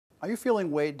Are you feeling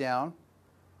weighed down?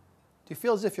 Do you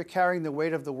feel as if you're carrying the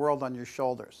weight of the world on your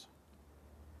shoulders?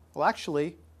 Well,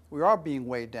 actually, we are being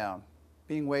weighed down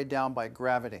by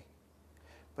gravity.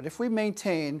 But if we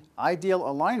maintain ideal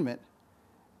alignment,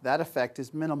 that effect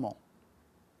is minimal.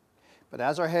 But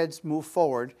as our heads move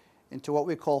forward into what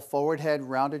we call forward head,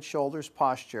 rounded shoulders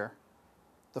posture,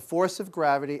 the force of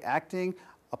gravity acting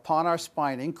upon our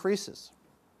spine increases.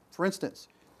 For instance,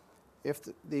 if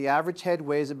the average head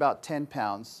weighs about 10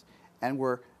 pounds and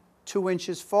we're 2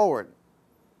 inches forward,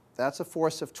 that's a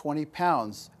force of 20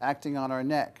 pounds acting on our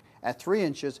neck. At 3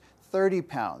 inches, 30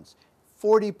 pounds,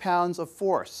 40 pounds of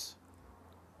force,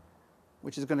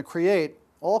 which is going to create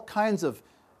all kinds of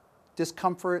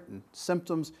discomfort and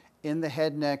symptoms in the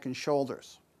head, neck, and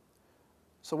shoulders.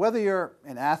 So whether you're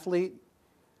an athlete,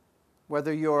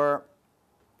 whether you're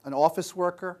an office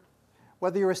worker,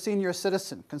 whether you're a senior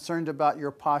citizen concerned about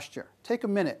your posture, take a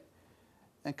minute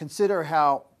and consider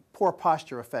how poor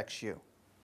posture affects you.